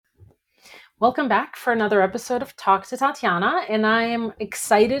Welcome back for another episode of Talk to Tatiana, and I am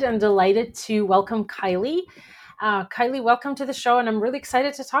excited and delighted to welcome Kyli. Kyli, welcome to the show, and I'm really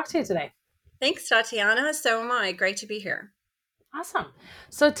excited to talk to you today. Thanks, Tatiana. So am I. Great to be here. Awesome.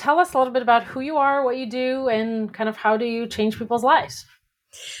 So tell us a little bit about who you are, what you do, and kind of how do you change people's lives?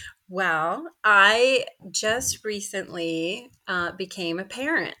 Well, I just recently became a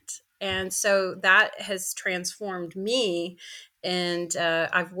parent. And so that has transformed me. And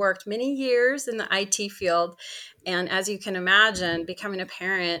I've worked many years in the IT field. And as you can imagine, becoming a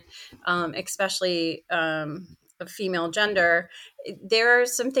parent, especially of female gender, there are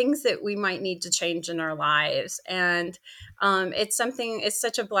some things that we might need to change in our lives. And it's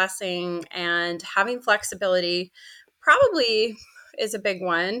such a blessing. And having flexibility probably is a big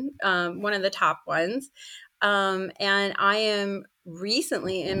one of the top ones. And I am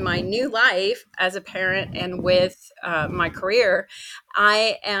recently in my new life as a parent and with my career,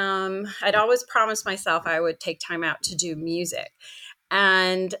 I'd always promised myself I would take time out to do music.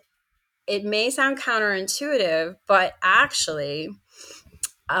 And it may sound counterintuitive, but actually,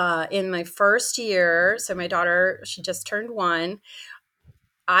 in my first year, so my daughter, she just turned 1,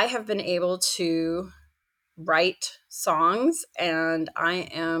 I have been able to write songs and I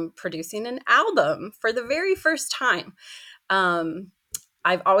am producing an album for the very first time. Um,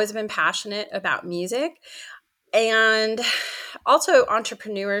 I've always been passionate about music, and also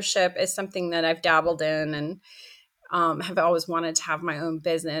entrepreneurship is something that I've dabbled in and have always wanted to have my own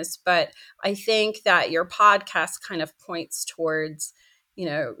business. But I think that your podcast kind of points towards,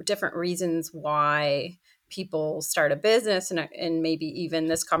 different reasons why people start a business, and maybe even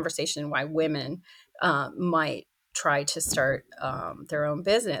this conversation why women might try to start their own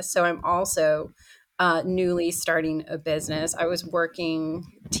business. So I'm also newly starting a business. I was working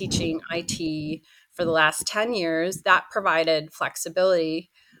teaching IT for the last 10 years. That provided flexibility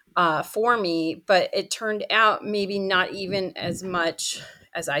for me, but it turned out maybe not even as much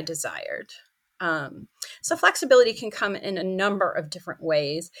as I desired. So flexibility can come in a number of different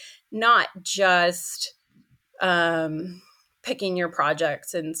ways, not just picking your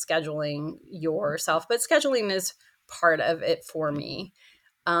projects and scheduling yourself, but scheduling is part of it for me.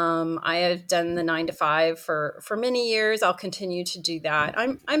 I have done the 9 to 5 for many years. I'll continue to do that.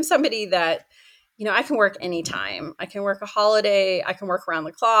 I'm somebody that, I can work anytime. I can work a holiday. I can work around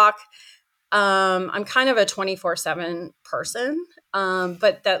the clock. I'm kind of a 24/7 person,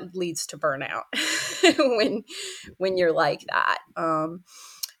 but that leads to burnout when you're like that.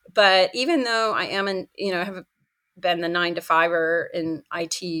 But even though I am have been the 9 to 5er in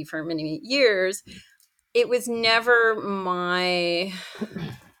IT for many years, it was never my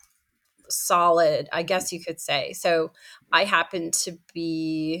solid, I guess you could say. So I happen to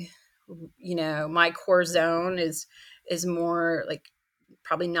be, my core zone is more like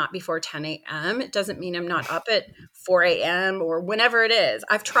probably not before 10 a.m. It doesn't mean I'm not up at 4 a.m. or whenever it is.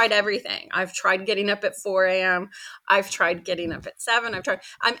 I've tried everything. I've tried getting up at 4 a.m. I've tried getting up at 7.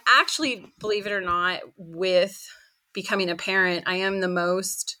 I'm actually, believe it or not, with becoming a parent, I am the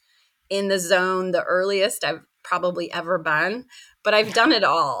most in the zone, the earliest I've probably ever been, but I've done it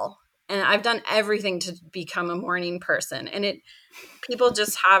all. And I've done everything to become a morning person. And people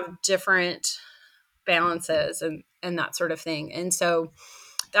just have different balances and that sort of thing. And so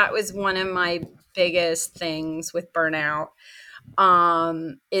that was one of my biggest things with burnout,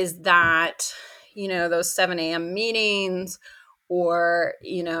 is that, those 7 a.m. meetings, or,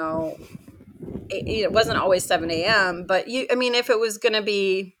 it wasn't always 7 a.m., but if it was going to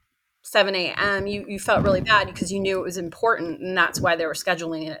be 7 a.m., you felt really bad because you knew it was important, and that's why they were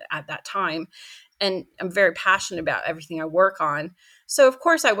scheduling it at that time. And I'm very passionate about everything I work on. So of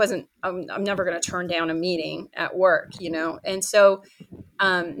course I'm never going to turn down a meeting at work, And so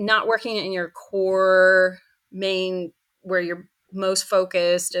not working in your core main, where you're most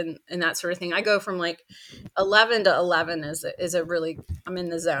focused and that sort of thing. I go from like 11 to 11 is a really, I'm in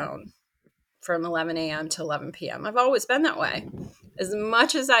the zone from 11 a.m. to 11 p.m. I've always been that way. As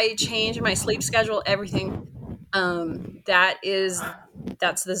much as I change my sleep schedule, everything,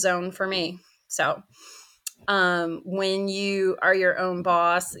 that's the zone for me. So when you are your own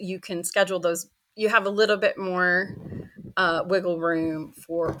boss, you can schedule those. You have a little bit more wiggle room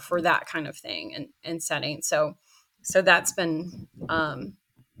for that kind of thing and setting. So that's been good.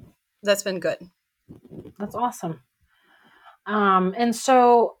 That's awesome. And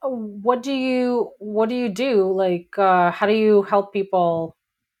so what do you do? Like, how do you help people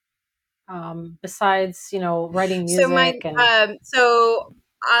besides, writing So my music and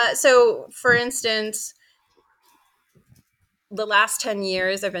so for instance, the last 10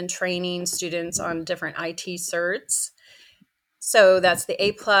 years I've been training students on different IT certs. So that's the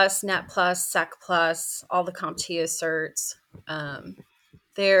A plus, Net plus, Sec plus, all the CompTIA certs. Um,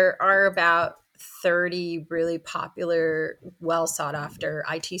 there are about 30 really popular, well sought after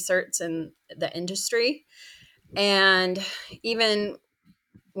IT certs in the industry. And even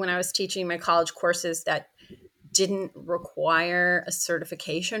when I was teaching my college courses that didn't require a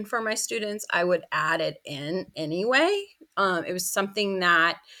certification for my students, I would add it in anyway. It was something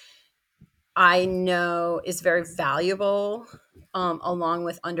that I know is very valuable, along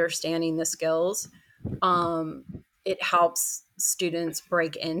with understanding the skills. Um, it helps students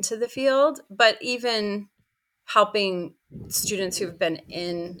break into the field, but even helping students who've been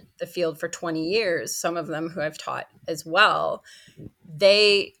in the field for 20 years, some of them who I've taught as well,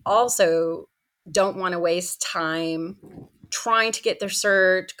 they also don't want to waste time trying to get their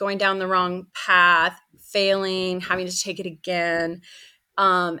cert, going down the wrong path, failing, having to take it again.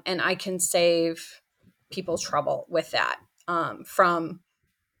 And I can save people trouble with that, from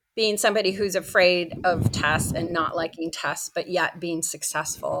being somebody who's afraid of tests and not liking tests, but yet being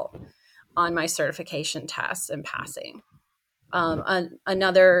successful on my certification tests and passing.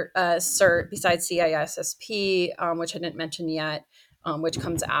 Another cert besides CISSP, which I didn't mention yet, which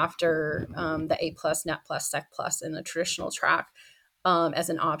comes after the A plus, Net plus, Sec plus in the traditional track, as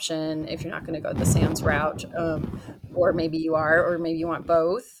an option if you're not going to go the SANS route, or maybe you are, or maybe you want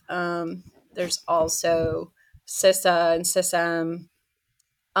both. There's also CISA and CISM,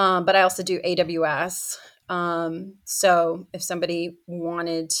 but I also do AWS. So if somebody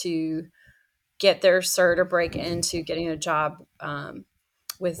wanted to get their cert or break into getting a job,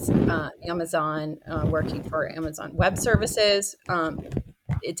 with Amazon, working for Amazon Web Services,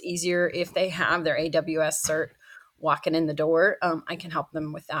 it's easier if they have their AWS cert walking in the door. I can help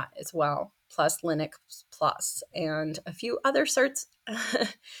them with that as well, plus Linux Plus and a few other certs.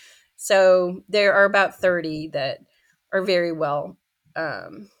 So there are about 30 that are very well,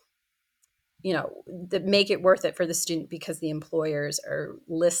 um, that make it worth it for the student because the employers are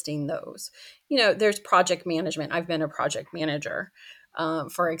listing those. There's project management. I've been a project manager,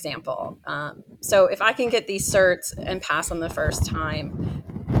 for example. So if I can get these certs and pass them the first time,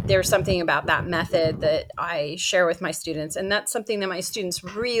 there's something about that method that I share with my students. And that's something that my students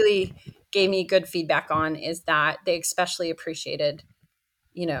really gave me good feedback on, is that they especially appreciated,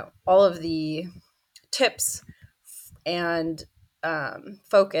 all of the tips and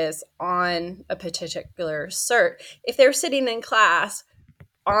focus on a particular cert. If they're sitting in class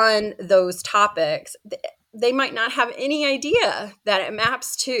on those topics, they might not have any idea that it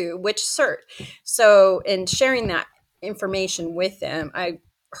maps to which cert. So, in sharing that information with them, I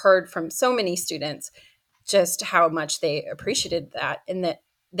heard from so many students just how much they appreciated that, and that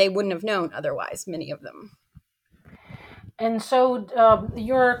they wouldn't have known otherwise, many of them. And so,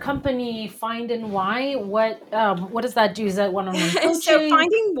 your company, Find and Why, what does that do? Is that one-on-one So coaching?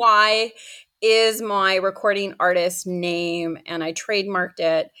 Finding Why is my recording artist name, and I trademarked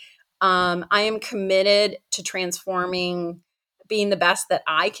it. I am committed to transforming, being the best that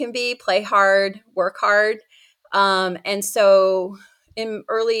I can be, play hard, work hard. And so in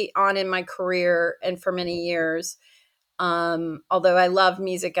early on in my career and for many years, although I loved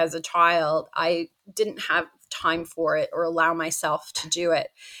music as a child, I didn't have time for it or allow myself to do it.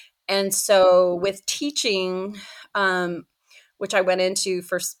 And so with teaching, um, which I went into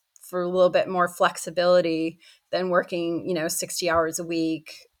for a little bit more flexibility than working, 60 hours a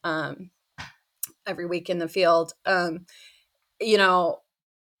week, every week in the field, you know,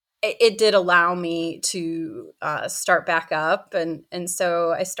 it did allow me to start back up. And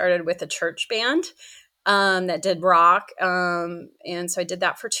so I started with a church band, that did rock. And so I did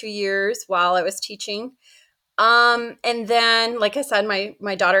that for 2 years while I was teaching. And then, like I said,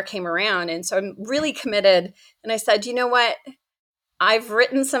 my daughter came around, and so I'm really committed. And I said, you know what? I've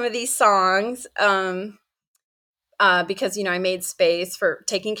written some of these songs, because I made space for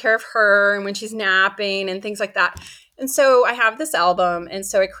taking care of her and when she's napping and things like that. And so I have this album, and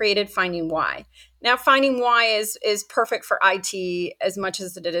so I created Finding Why. Now, Finding Why is perfect for IT as much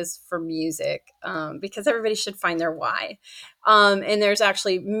as it is for music, because everybody should find their why. And there's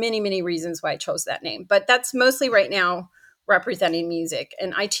actually many, many reasons why I chose that name, but that's mostly right now representing music.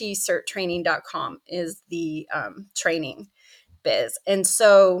 And itcerttraining.com is the training biz. And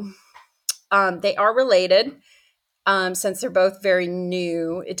so they are related. Since they're both very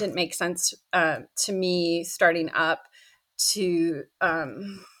new, it didn't make sense to me starting up to,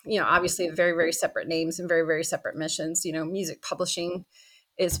 obviously very, very separate names and very, very separate missions. Music publishing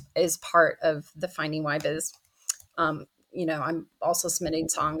is part of the Finding Why biz. I'm also submitting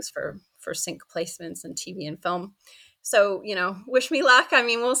songs for sync placements in TV and film. So, wish me luck. I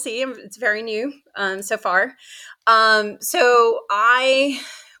mean, we'll see. It's very new so far. So I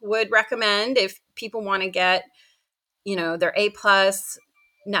would recommend, if people want to get, their A plus,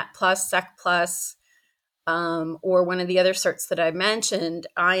 Net plus, Sec plus, or one of the other certs that I mentioned,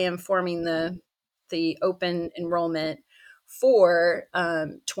 I am forming the open enrollment for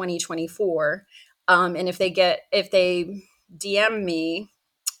 2024. And if they DM me,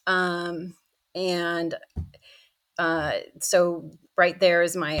 um, and so right there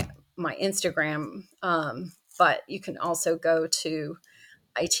is my Instagram. But you can also go to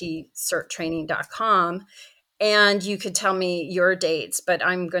itcerttraining.com and you could tell me your dates, but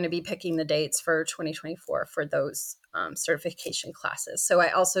I'm going to be picking the dates for 2024 for those certification classes. So I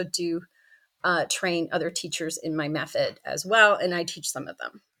also do train other teachers in my method as well, and I teach some of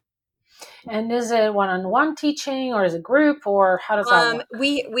them. And is it one-on-one teaching, or is it group, or how does that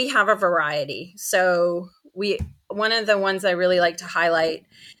work? We have a variety. So one of the ones I really like to highlight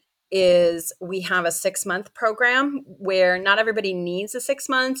is we have a 6-month program where not everybody needs a 6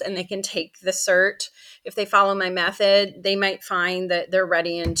 months, and they can take the cert. If they follow my method, they might find that they're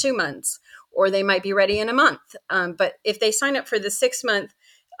ready in 2 months, or they might be ready in a month. But if they sign up for the 6 month,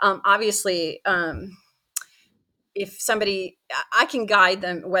 obviously, if somebody, I can guide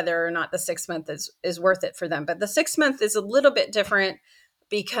them whether or not the 6 month is worth it for them. But the 6 month is a little bit different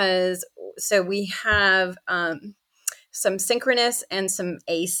because so we have some synchronous and some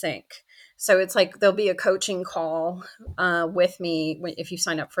async. So it's like there'll be a coaching call with me if you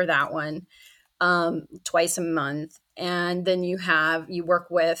sign up for that one, twice a month. And then you work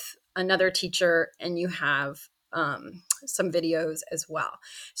with another teacher, and you have some videos as well.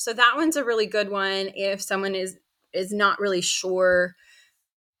 So that one's a really good one if someone is not really sure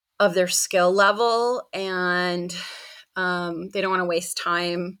of their skill level, and they don't want to waste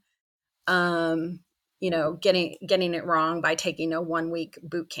time getting it wrong by taking a 1 week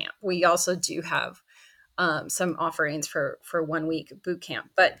boot camp. We also do have some offerings for 1 week boot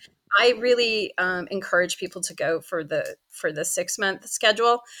camp, but I really encourage people to go for the 6 month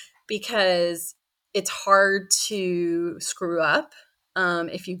schedule because it's hard to screw up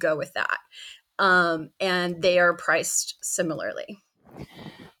if you go with that. And they are priced similarly.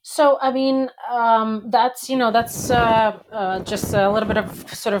 So, I mean, that's just a little bit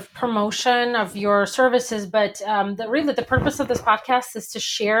of sort of promotion of your services, but really the purpose of this podcast is to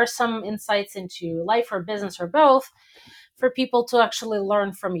share some insights into life or business or both for people to actually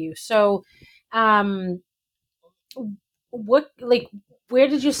learn from you. So, um, what like where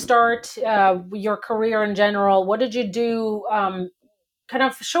did you start your career in general? What did you do? Kind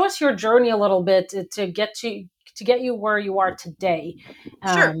of show us your journey a little bit to get you where you are today.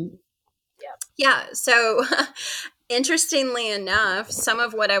 Sure. Um, Yeah. So interestingly enough, some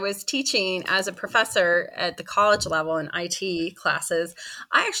of what I was teaching as a professor at the college level in IT classes,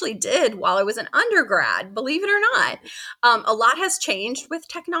 I actually did while I was an undergrad, believe it or not. A lot has changed with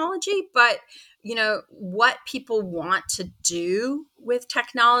technology, but what people want to do with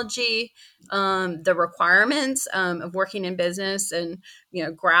technology, the requirements of working in business, and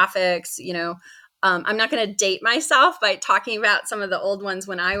graphics. I'm not going to date myself by talking about some of the old ones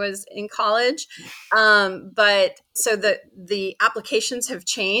when I was in college, but so the applications have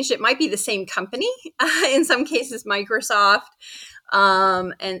changed. It might be the same company, in some cases, Microsoft,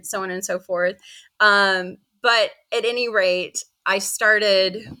 and so on and so forth. But at any rate, I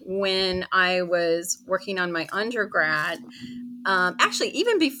started when I was working on my undergrad. Actually,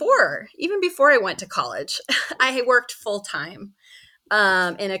 even before I went to college, I worked full time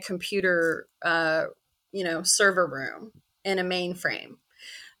in a computer, server room in a mainframe.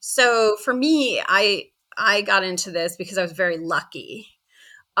 So for me, I got into this because I was very lucky,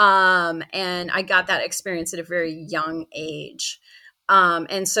 and I got that experience at a very young age.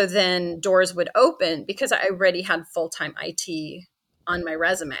 And so then doors would open because I already had full-time IT on my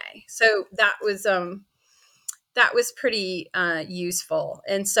resume. So that was pretty useful.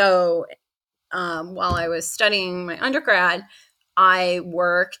 And so while I was studying my undergrad, I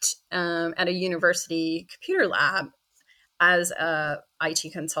worked at a university computer lab as a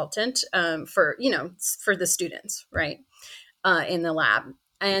IT consultant for the students, right, in the lab.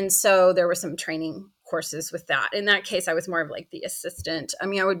 And so there were some training courses with that. In that case, I was more of like the assistant. I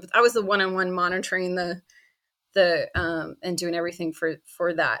mean, I was the one-on-one monitoring the and doing everything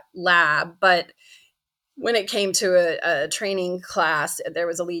for that lab. But when it came to a training class, there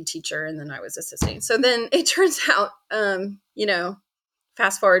was a lead teacher, and then I was assisting. So then it turns out,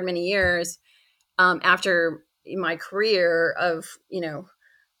 fast forward many years after my career of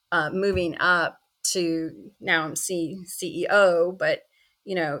moving up to now I'm CEO, but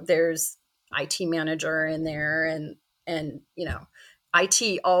there's IT manager in there, and And,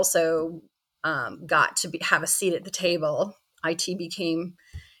 IT also got to have a seat at the table. IT became,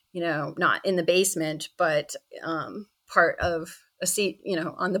 not in the basement, but part of a seat,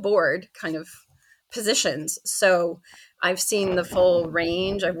 on the board kind of positions. So I've seen the full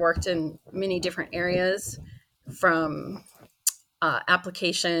range. I've worked in many different areas, from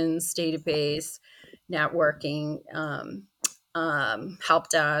applications, database, networking, help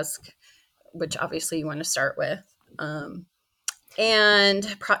desk, which obviously you want to start with. Um, and,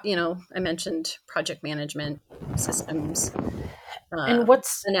 I mentioned project management systems, And uh,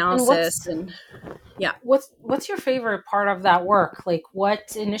 what's and analysis, what's and yeah. what's your favorite part of that work? Like,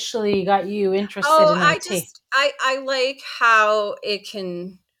 what initially got you interested Oh, in IT? I like how it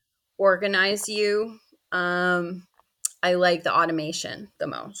can organize you. I like the automation the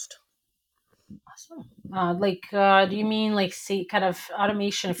most. Awesome. Do you mean like, see, kind of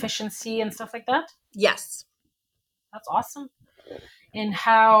automation efficiency and stuff like that? Yes. That's awesome. And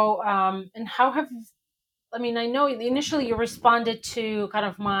how have, I mean, I know initially you responded to kind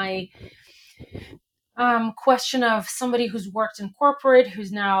of my question of somebody who's worked in corporate,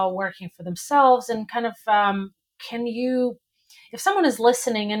 who's now working for themselves, and kind of, can you, if someone is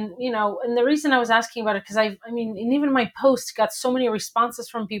listening, and and the reason I was asking about it, because I mean, and even my post got so many responses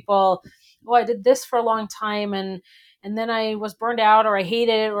from people. Oh, I did this for a long time, and then I was burned out, or I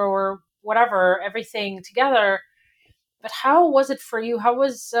hated it, or whatever, everything together. But how was it for you? How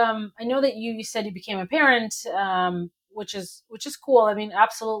was, I know that you said you became a parent, which is cool. I mean,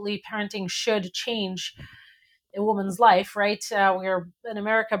 absolutely, parenting should change a woman's life, right? We're in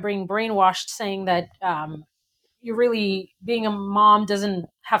America being brainwashed, saying that, you really, being a mom doesn't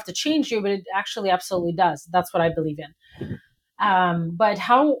have to change you, but it actually absolutely does. That's what I believe in. But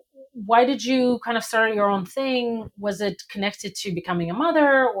why did you kind of start your own thing? Was it connected to becoming a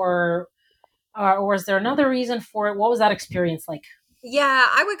mother, or was there another reason for it? What was that experience like? Yeah,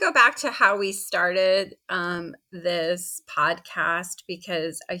 I would go back to how we started this podcast,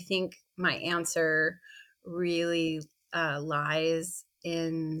 because I think my answer really lies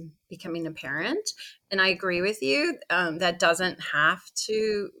in becoming a parent. And I agree with you. That doesn't have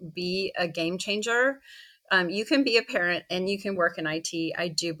to be a game changer. You can be a parent and you can work in IT. I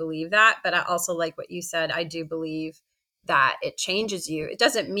do believe that. But I also like what you said. I do believe that it changes you. It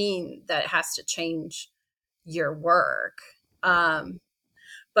doesn't mean that it has to change your work. Um,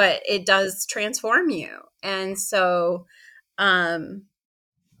 but it does transform you. And um,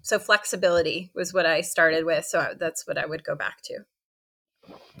 so flexibility was what I started with. So that's what I would go back to.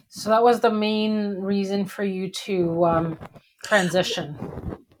 So that was the main reason for you to, transition.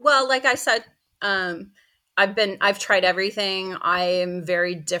 Well, like I said, um, I've tried everything. I am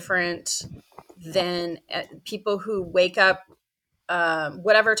very different than people who wake up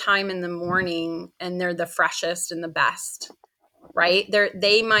whatever time in the morning and they're the freshest and the best, right?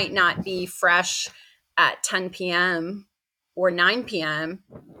 They might not be fresh at 10 p.m. or 9 p.m.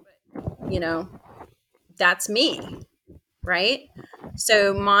 You know, that's me, right?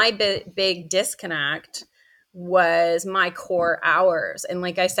 So my big disconnect was my core hours. And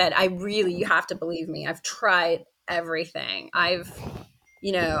like I said, you have to believe me, I've tried everything. I've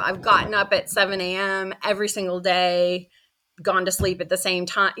gotten up at 7 a.m. every single day, gone to sleep at the same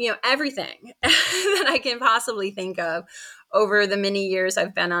time, everything that I can possibly think of over the many years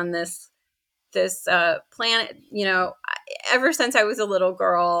I've been on this planet, ever since I was a little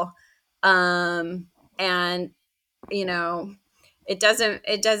girl. And you know it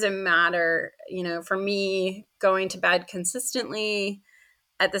doesn't matter, for me, going to bed consistently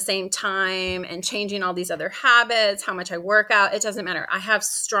at the same time and changing all these other habits, how much I work out, it doesn't matter. I have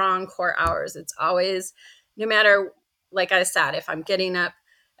strong core hours. It's always, no matter, like I said, if I'm getting up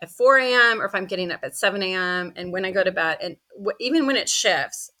at 4 a.m. or if I'm getting up at 7 a.m. and when I go to bed, and even when it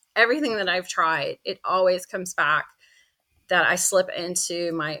shifts, everything that I've tried, it always comes back that I slip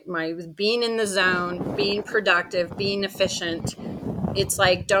into my being in the zone, being productive, being efficient. It's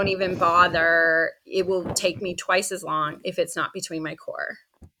like, don't even bother. It will take me twice as long if it's not between my core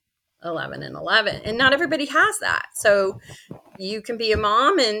 11 and 11. And not everybody has that. So you can be a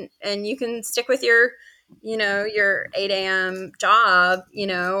mom and you can stick with your 8 a.m. job,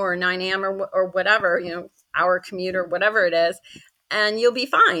 or 9 a.m. or whatever, hour commute or whatever it is. And you'll be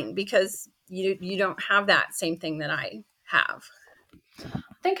fine because you don't have that same thing that I have. I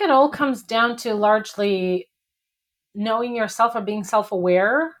think it all comes down to largely knowing yourself, or being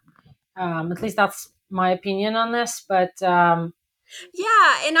self-aware. At least that's my opinion on this. But,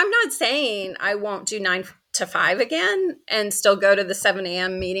 Yeah, and I'm not saying I won't do 9 to 5 again and still go to the 7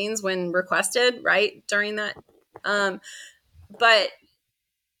 a.m. meetings when requested, right, during that. But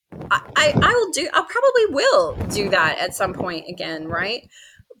I'll probably will do that at some point again, right?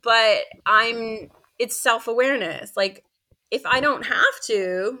 But it's self-awareness. Like, if I don't have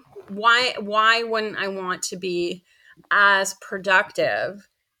to, why wouldn't I want to be as productive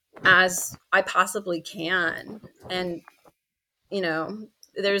as I possibly can? And, you know,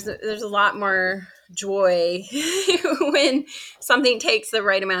 there's a lot more joy when something takes the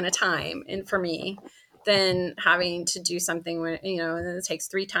right amount of time, and for me, than having to do something when, and it takes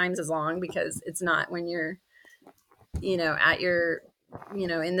three times as long because it's not when you're, at your,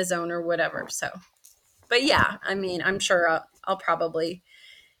 in the zone or whatever. So, but yeah, I mean, I'm sure I'll probably,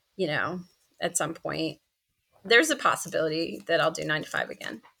 you know, at some point, there's a possibility that I'll do 9 to 5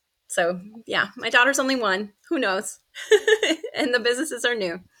 again. So yeah, my daughter's only one. Who knows? And the businesses are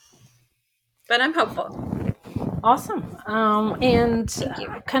new, but I'm hopeful. Awesome. And Thank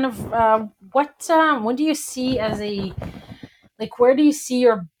you. kind of what do you see as a like? Where do you see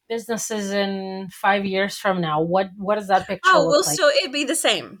your businesses in 5 years from now? What does that picture Oh, look well, like? so it'd be the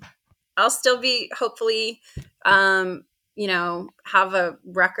same. I'll still be hopefully, have a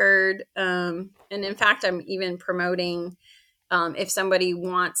record. And in fact, I'm even promoting. If somebody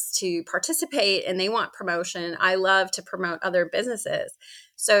wants to participate and they want promotion, I love to promote other businesses.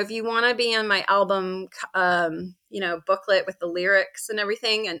 So if you want to be on my album, booklet with the lyrics and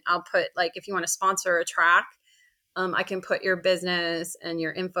everything, and I'll put, like, if you want to sponsor a track, I can put your business and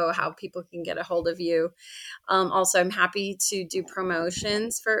your info, how people can get a hold of you. Also, I'm happy to do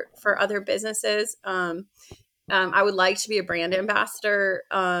promotions for other businesses. I would like to be a brand ambassador,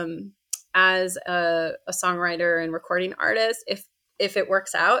 as a songwriter and recording artist. If it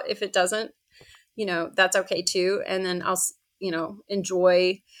works out, if it doesn't, that's okay too. And then I'll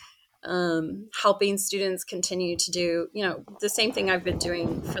enjoy helping students continue to do the same thing I've been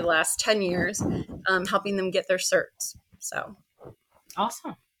doing for the last 10 years, helping them get their certs. So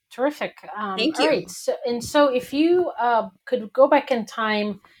Awesome. yeah. Terrific. Thank All right. you. So if you could go back in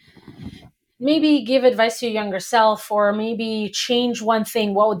time, maybe give advice to your younger self, or maybe change one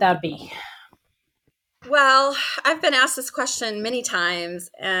thing, what would that be? Well, I've been asked this question many times,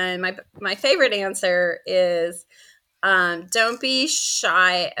 and my favorite answer is, don't be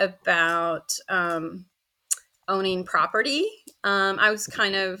shy about owning property. I was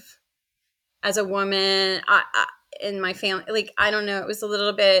kind of, as a woman, in my family, like, I don't know, it was a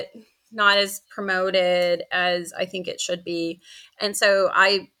little bit not as promoted as I think it should be, and so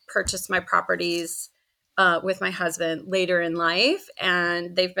I purchased my properties with my husband later in life,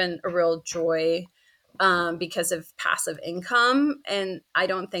 and they've been a real joy, because of passive income, and I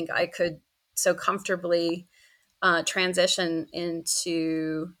don't think I could so comfortably transition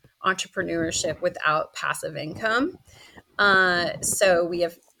into entrepreneurship without passive income. So we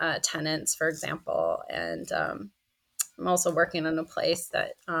have tenants, for example, and I'm also working on a place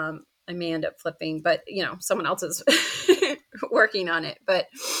that I may end up flipping, but someone else is working on it. But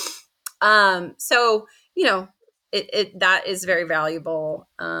so that is very valuable.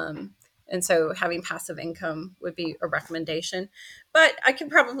 And so having passive income would be a recommendation. But I can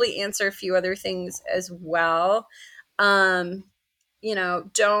probably answer a few other things as well. Um,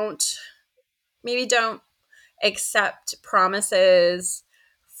 don't, maybe don't accept promises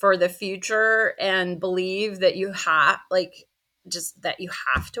for the future and believe that you have, like, just that you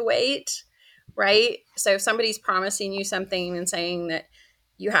have to wait, right? So if somebody's promising you something and saying that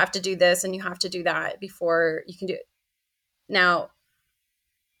you have to do this and you have to do that before you can do it. Now,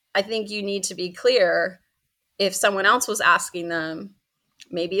 I think you need to be clear. If someone else was asking them,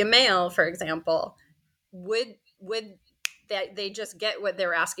 maybe a male, for example, would that they just get what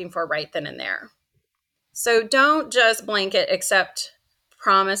they're asking for right then and there? So don't just blanket accept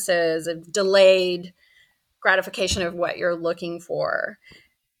promises of delayed gratification of what you're looking for.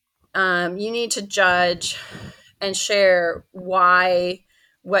 You need to judge and share why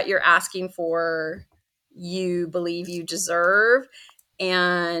what you're asking for you believe you deserve,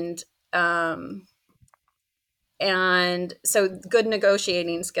 and um, and so good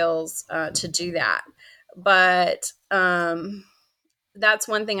negotiating skills to do that. But that's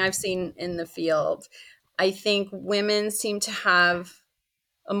one thing I've seen in the field. I think women seem to have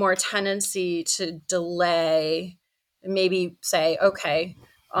a more tendency to delay, maybe say, okay,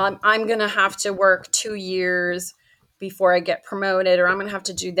 I'm going to have to work 2 years before I get promoted, or I'm going to have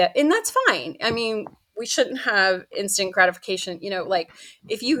to do that. And that's fine. I mean, we shouldn't have instant gratification. Like,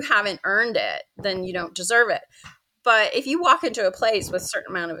 if you haven't earned it, then you don't deserve it. But if you walk into a place with a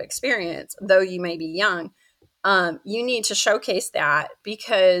certain amount of experience, though you may be young, you need to showcase that,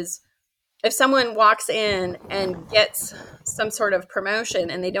 because if someone walks in and gets some sort of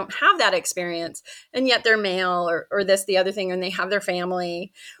promotion and they don't have that experience, and yet they're male, or this, the other thing, and they have their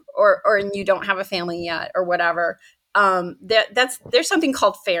family, or you don't have a family yet or whatever, there's something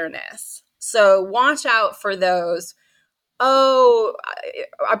called fairness. So watch out for those. Oh,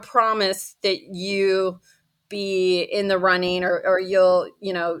 I promise that you be in the running, or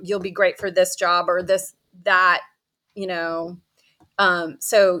you'll be great for this job or this, that, you know.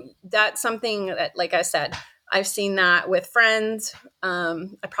 So that's something that, like I said, I've seen that with friends. I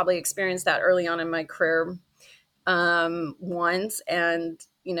probably experienced that early on in my career once, and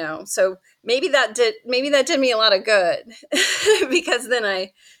so maybe that did me a lot of good because then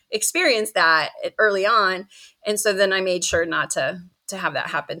I experienced that early on, and so then I made sure not to have that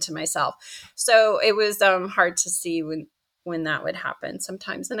happen to myself. So it was hard to see when that would happen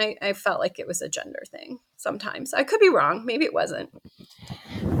sometimes, and I felt like it was a gender thing. Sometimes I could be wrong, maybe it wasn't.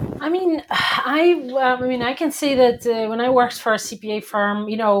 I mean, I can say that when I worked for a CPA firm,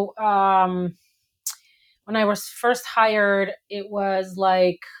 when I was first hired, it was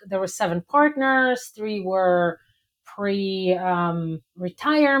like there were 7 partners, 3 were pre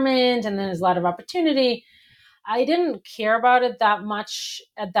retirement, and then there's a lot of opportunity. I didn't care about it that much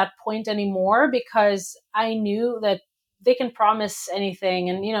at that point anymore because I knew that they can promise anything,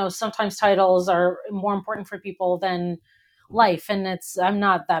 and sometimes titles are more important for people than life, and I'm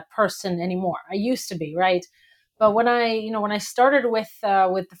not that person anymore. I used to be, right? But when I started with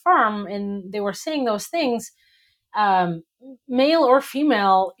the firm and they were saying those things, um, male or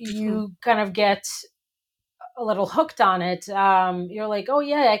female, you kind of get a little hooked on it. You're like, oh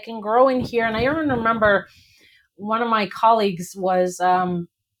yeah, I can grow in here. And I even remember one of my colleagues was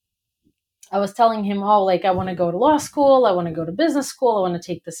I was telling him, oh, like I want to go to law school, I want to go to business school, I want to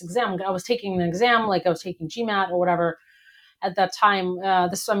take this exam. I was taking an exam, like I was taking GMAT or whatever at that time.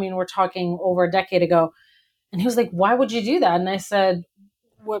 We're talking over a decade ago. And he was like, why would you do that? And I said,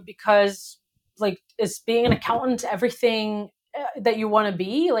 well, because like, is being an accountant everything that you want to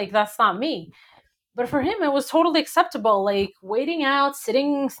be? Like, that's not me. But for him, it was totally acceptable, like waiting out,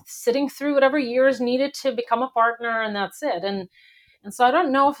 sitting through whatever years needed to become a partner, and that's it. And so I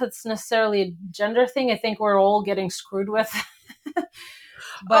don't know if it's necessarily a gender thing. I think we're all getting screwed with.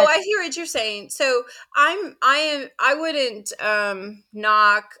 Oh, But I hear what you're saying. So I wouldn't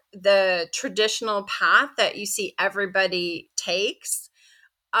knock the traditional path that you see everybody takes.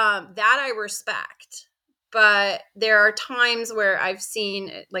 That I respect. But there are times where I've seen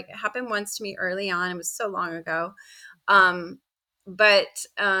it, like it happened once to me early on. It was so long ago. Um, but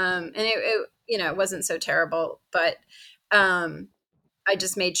and it wasn't so terrible, but I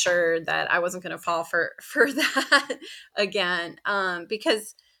just made sure that I wasn't going to fall for that again,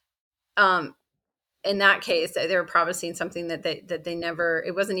 because um, in that case they were promising something that they never,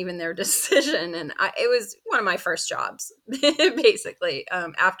 it wasn't even their decision, and it was one of my first jobs basically,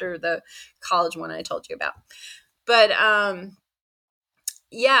 after the college one I told you about. But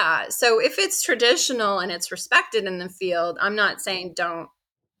yeah, so if it's traditional and it's respected in the field, I'm not saying don't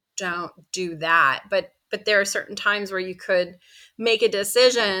do that, but there are certain times where you could make a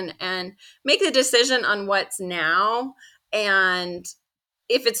decision and make the decision on what's now. And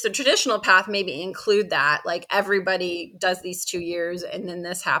if it's the traditional path, maybe include that, like everybody does these 2 years and then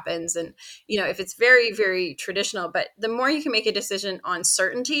this happens. And if it's very very traditional, but the more you can make a decision on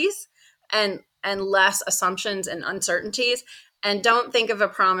certainties and less assumptions and uncertainties, and don't think of a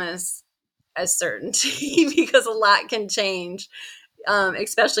promise as certainty because a lot can change,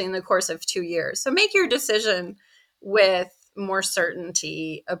 especially in the course of 2 years. So make your decision with more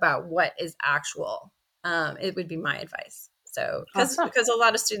certainty about what is actual. It would be my advice. So awesome. because a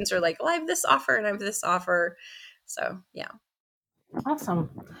lot of students are like, well, I have this offer and I have this offer. So yeah. Awesome.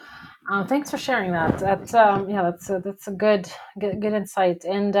 Thanks for sharing that. That's a good insight.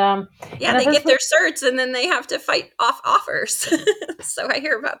 And Yeah, at they this, get their certs and then they have to fight off offers. So I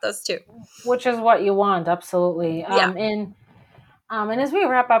hear about those too. which is what you want, absolutely. Yeah. And as we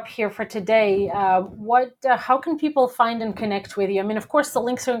wrap up here for today, how can people find and connect with you? I mean, of course, the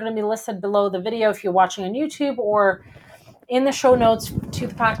links are going to be listed below the video if you're watching on YouTube, or in the show notes to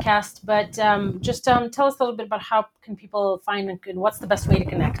the podcast. But just tell us a little bit about how can people find and what's the best way to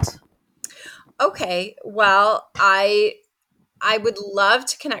connect. Okay. Well, I would love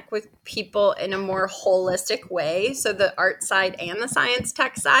to connect with people in a more holistic way. So, the art side and the science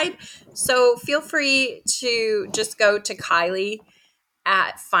tech side. So, feel free to just go to Kyli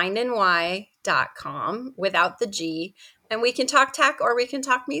at findny.com without the G, and we can talk tech or we can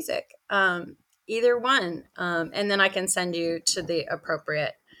talk music. Either one. And then I can send you to the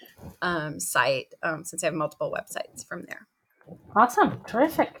appropriate site, since I have multiple websites from there. Awesome,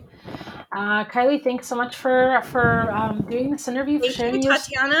 terrific. Kyli, thanks so much for doing this interview, for Thank you, sharing your.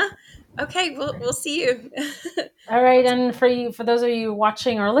 Tatiana. Okay, we'll see you. All right, and for those of you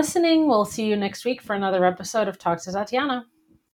watching or listening, we'll see you next week for another episode of Talk to Tatiana.